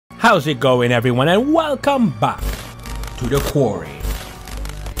How's it going, everyone, and welcome back to the Quarry.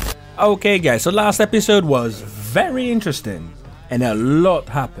 Okay guys, so last episode was very interesting and a lot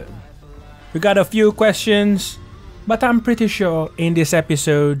happened. We got a few questions, but I'm pretty sure in this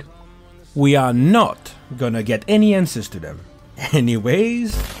episode we are not gonna get any answers to them.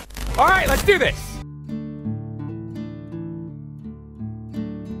 Anyways, alright, let's do this!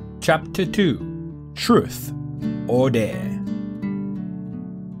 Chapter 2, Truth or Dare.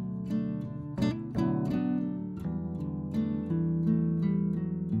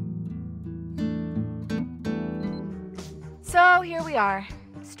 So here we are,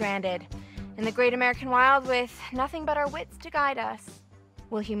 stranded in the great American wild with nothing but our wits to guide us.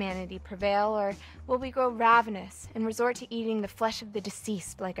 Will humanity prevail, or will we grow ravenous and resort to eating the flesh of the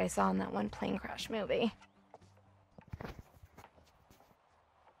deceased like I saw in that one plane crash movie?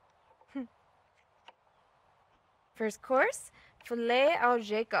 First course, filet au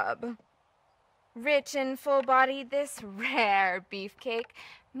Jacob. Rich and full-bodied, this rare beefcake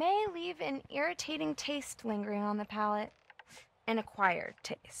may leave an irritating taste lingering on the palate. An acquired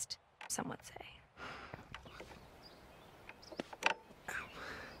taste, some would say.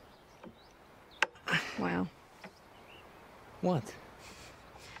 Wow. What?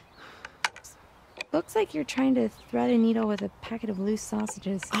 Looks like you're trying to thread a needle with a packet of loose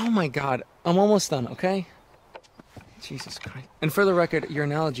sausages. Oh my god, I'm almost done, okay? Jesus Christ. And for the record, your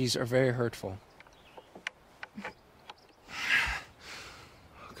analogies are very hurtful.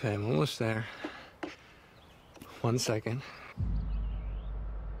 Okay, I'm almost there. 1 second.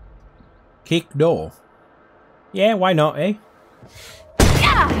 Kick door. Yeah, why not, eh?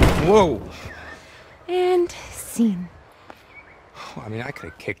 Yeah! Whoa! And scene. I mean, I could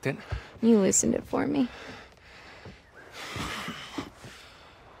have kicked it. You loosened it for me.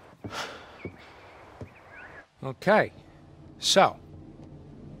 Okay, so,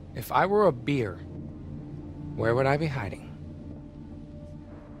 if I were a beer, where would I be hiding?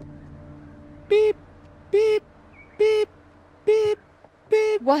 Beep, beep, beep, beep,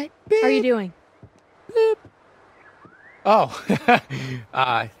 beep. What beep, are you doing? Beep. Oh,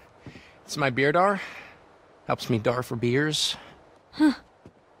 it's my beer dar. Helps me dar for beers. Huh.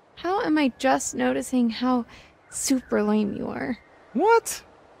 How am I just noticing how super lame you are? What?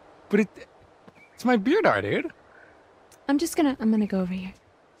 But it's my beer dar, dude. I'm gonna go over here.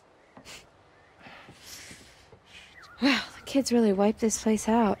 Wow, the kids really wiped this place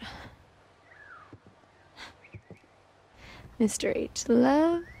out. Mr. H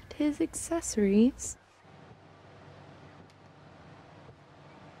loved his accessories.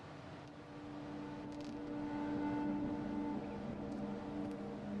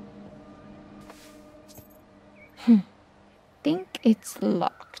 Think it's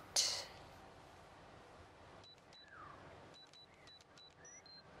locked.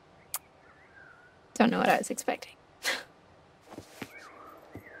 Don't know what I was expecting.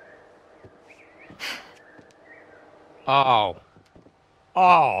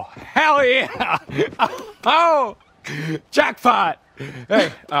 Oh, hell yeah! Oh, jackpot!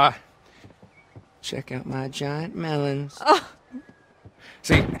 Hey, check out my giant melons. Oh.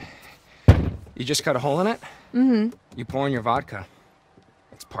 See, you just cut a hole in it. Mm-hmm. You pour in your vodka.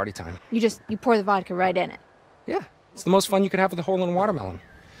 It's party time. You pour the vodka right in it. Yeah, it's the most fun you could have with a hole in a watermelon.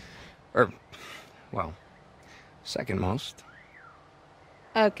 Or, well, second most.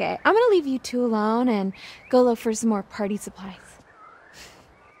 Okay, I'm gonna leave you two alone and go look for some more party supplies.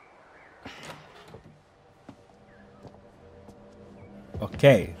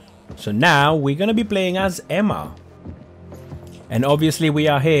 Okay, so now we're gonna be playing as Emma. And obviously we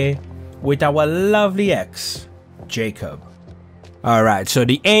are here with our lovely ex, Jacob. Alright, so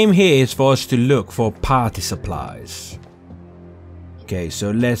the aim here is for us to look for party supplies. Okay,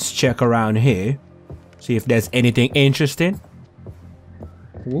 so let's check around here. See if there's anything interesting.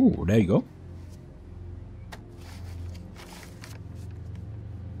 Ooh, there you go.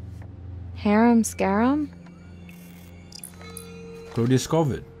 Harem scarum? Clue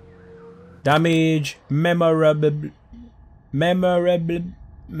discovered. Damage memorable.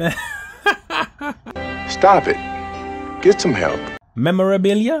 Stop it. Get some help.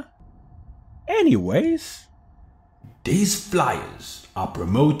 Memorabilia? Anyways, these flyers are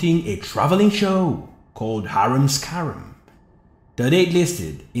promoting a traveling show called Harem Scarum. The date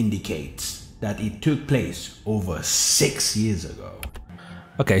listed indicates that it took place over 6 years ago.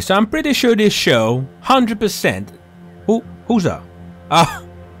 Okay, so I'm pretty sure this show, 100%. Who's that? Ah,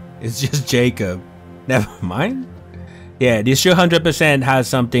 it's just Jacob. Never mind. Yeah, this show 100% has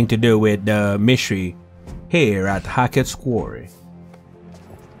something to do with the mystery here at Hackett's Quarry.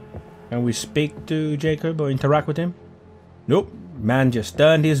 Can we speak to Jacob or interact with him? Nope, man just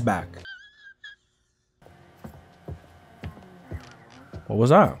turned his back. What was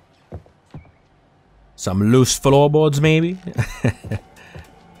that? Some loose floorboards, maybe?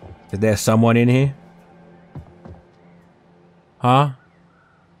 Is there someone in here? Huh?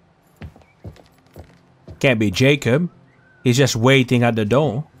 Can't be Jacob. He's just waiting at the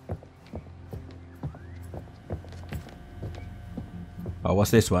door. Oh,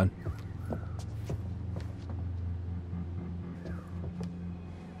 what's this one?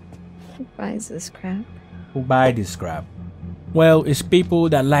 Who buys this crap? Who buy this crap? Well, it's people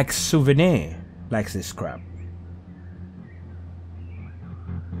that like souvenir likes this crap.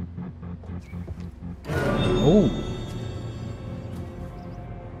 Oh.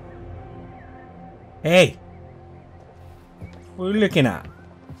 Hey. What are you looking at?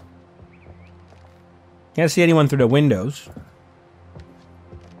 Can't see anyone through the windows.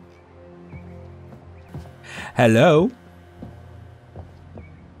 Hello?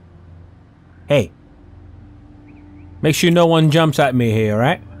 Hey. Make sure no one jumps at me here,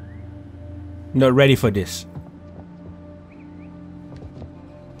 alright? Not ready for this.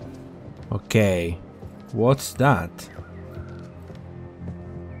 Okay. What's that?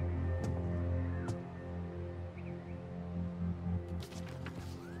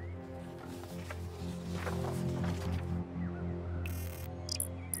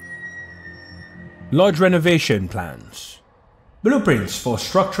 Lodge renovation plans. Blueprints for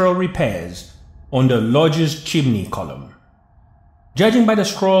structural repairs on the lodge's chimney column. Judging by the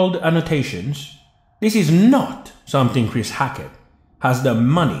scrawled annotations, this is not something Chris Hackett has the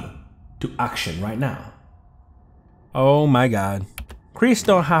money to action right now. Oh my god. Chris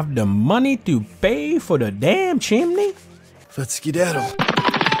don't have the money to pay for the damn chimney? Let's skedaddle.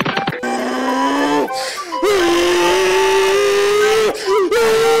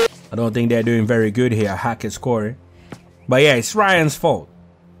 I don't think they're doing very good here at Hackett's Quarry. But yeah, it's Ryan's fault.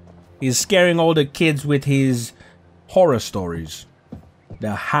 He's scaring all the kids with his horror stories.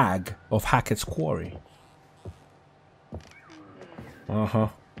 The Hag of Hackett's Quarry. Uh-huh.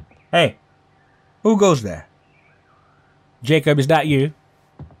 Hey, who goes there? Jacob, is that you?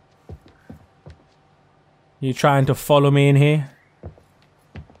 You trying to follow me in here?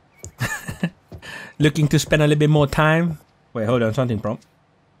 Looking to spend a little bit more time? Wait, hold on, something prompt.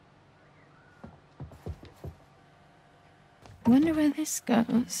 Wonder where this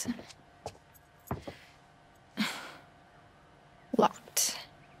goes. Locked.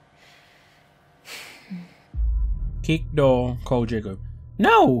 Kick door, call Jacob.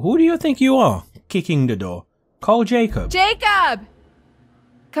 No, who do you think you are? Kicking the door. Call Jacob. Jacob!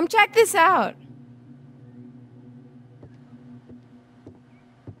 Come check this out.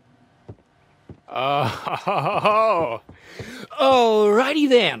 Alrighty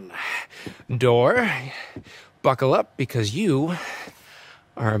then. Door, buckle up because you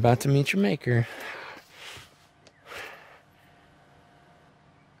are about to meet your maker.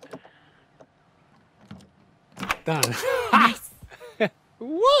 Done. Nice.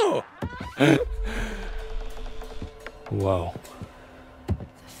 Whoa! Whoa.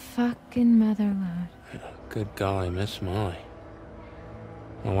 Fucking motherload. Good golly, Miss Molly.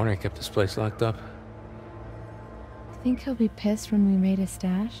 No wonder I kept this place locked up. Think he'll be pissed when we raid his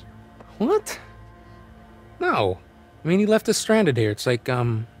stash? What? No. I mean, he left us stranded here. It's like,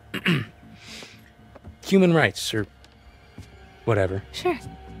 human rights or whatever. Sure,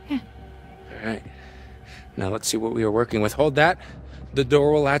 yeah. All right. Now let's see what we are working with. Hold that. The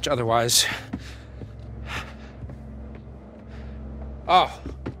door will latch otherwise. Oh.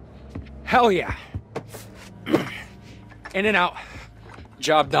 Hell yeah. In and out.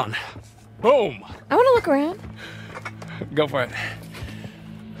 Job done. Boom. I want to look around. Go for it.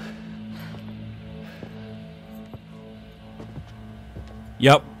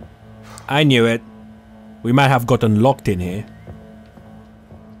 Yup. I knew it. We might have gotten locked in here.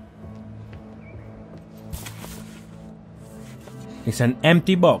 It's an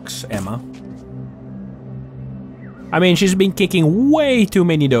empty box, Emma. I mean, she's been kicking way too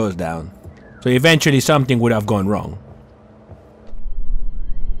many doors down. So eventually something would have gone wrong.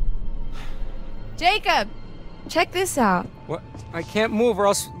 Jacob! Check this out. What? I can't move or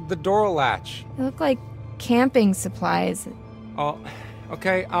else the door will latch. They look like camping supplies. Oh,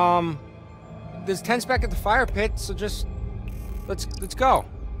 okay, there's tents back at the fire pit, so just, let's go.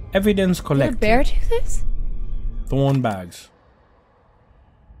 Evidence Did a collected. bear do this? Thorn bags.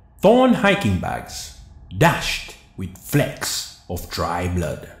 Thorn hiking bags. Dashed with flecks of dry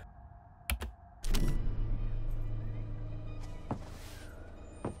blood.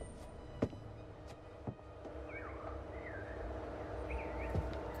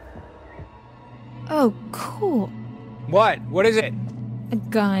 Oh, cool. What? What is it? A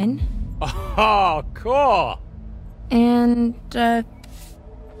gun. Oh, cool. And a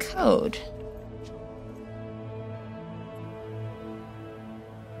code.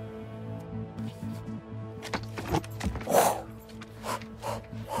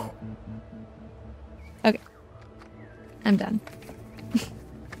 Okay. I'm done.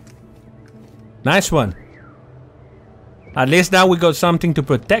 Nice one. At least now we got something to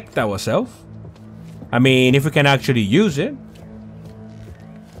protect ourselves. I mean, if we can actually use it.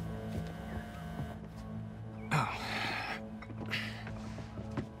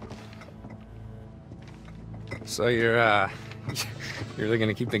 So you're really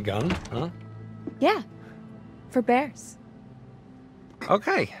gonna keep the gun, huh? Yeah. For bears.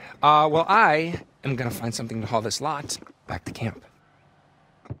 Okay. Well, I am gonna find something to haul this lot back to camp.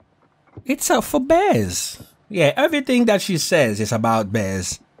 It's for bears. Yeah, everything that she says is about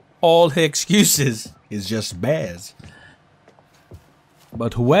bears. All her excuses is just bears.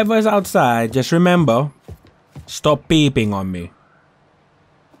 But whoever's outside, just remember, stop peeping on me.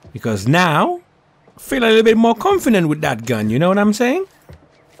 Because now, I feel a little bit more confident with that gun, you know what I'm saying?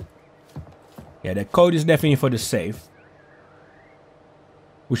 Yeah, the code is definitely for the safe.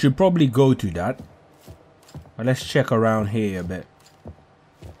 We should probably go to that. But let's check around here a bit.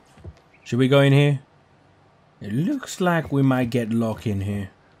 Should we go in here? It looks like we might get locked in here.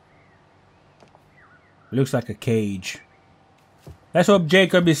 Looks like a cage. Let's hope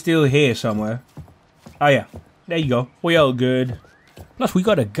Jacob is still here somewhere. Oh yeah, there you go. We all good. Plus we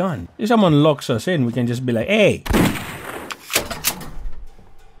got a gun. If someone locks us in, we can just be like, hey.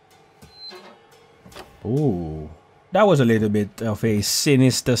 Ooh, that was a little bit of a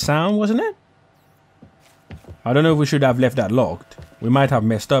sinister sound, wasn't it? I don't know if we should have left that locked. We might have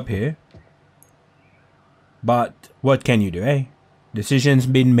messed up here. But what can you do, eh? Decision's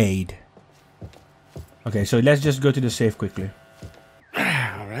been made. Okay, so let's just go to the safe quickly.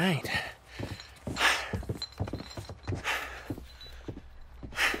 All right.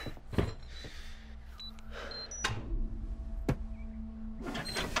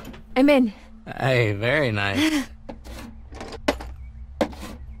 I'm in. Hey, very nice.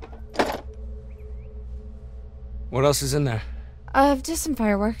 What else is in there? Just some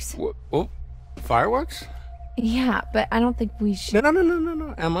fireworks. Oh, fireworks? Yeah, but I don't think we should.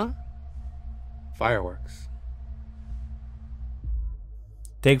 No, Emma. Fireworks.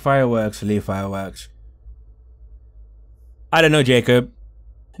 Take fireworks, leave fireworks. I don't know, Jacob.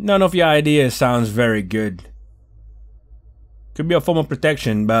 None of your ideas sounds very good. Could be a form of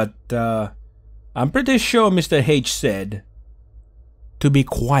protection, but I'm pretty sure Mr. H said to be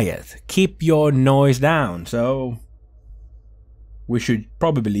quiet. Keep your noise down, so we should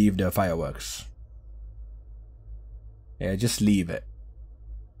probably leave the fireworks. Yeah, just leave it.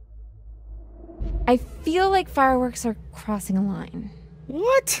 I feel like fireworks are crossing a line.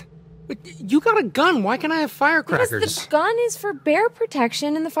 What? You got a gun. Why can't I have firecrackers? Because the gun is for bear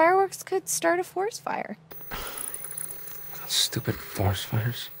protection and the fireworks could start a forest fire. Stupid forest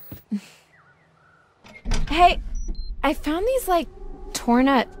fires. Hey, I found these, like, torn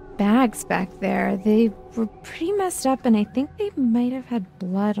up bags back there. They were pretty messed up and I think they might have had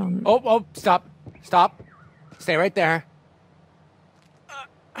blood on them. Oh, stop. Stop. Stay right there.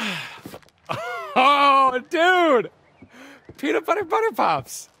 Oh, dude! Peanut butter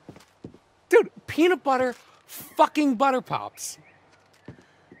pops. Dude, peanut butter fucking butter pops.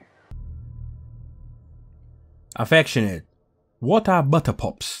 Affectionate. What are butter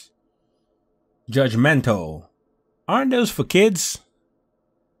pops? Judgmental. Aren't those for kids?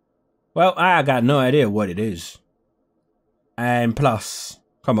 Well, I got no idea what it is. And plus,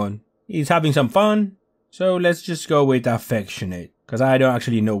 come on, he's having some fun. So let's just go with affectionate. Because I don't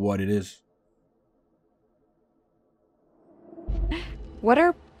actually know what it is. What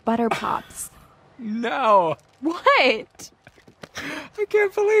are butter pops? No. What? I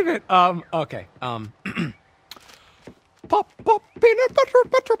can't believe it. Okay. Pop, peanut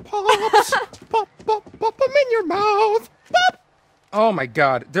butter pops. Pop, them in your mouth. Pop. Oh my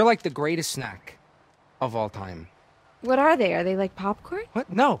god, they're like the greatest snack of all time. What are they? Are they like popcorn?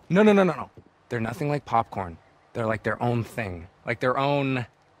 What? No. They're nothing like popcorn. They're like their own thing. Like their own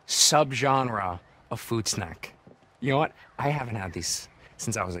subgenre of food snack. You know what? I haven't had these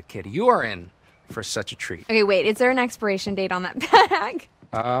since I was a kid. You are in for such a treat. Okay, wait, is there an expiration date on that bag?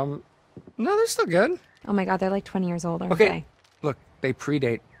 No, they're still good. Oh my god, they're like 20 years old, aren't Okay, they? look, they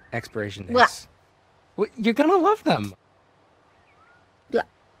predate expiration dates. Blah. Well, you're gonna love them. Blah.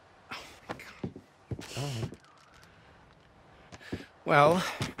 Oh. Well,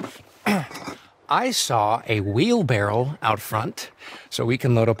 I saw a wheelbarrow out front, so we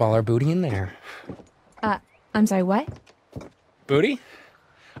can load up all our booty in there. I'm sorry, what? Booty?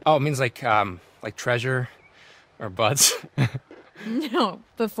 Oh, it means like treasure or butts. No,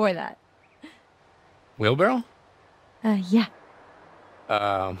 before that. Wheelbarrow? Yeah.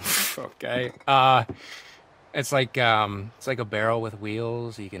 Okay. It's like a barrel with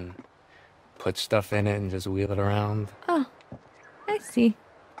wheels. You can put stuff in it and just wheel it around. Oh, I see.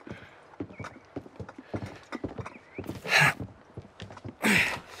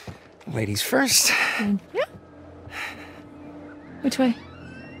 Ladies first. Yeah. Which way?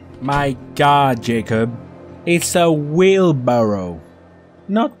 My God, Jacob. It's a wheelbarrow.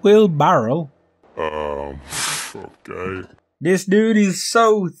 Not wheelbarrow. Okay. This dude is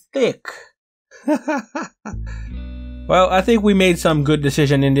so thick. Well, I think we made some good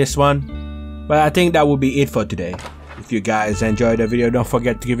decision in this one. But I think that will be it for today. If you guys enjoyed the video, don't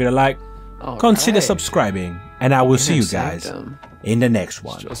forget to give it a like. Consider subscribing. And I will see you guys in the next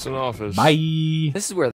one. Just an office. Bye. This is where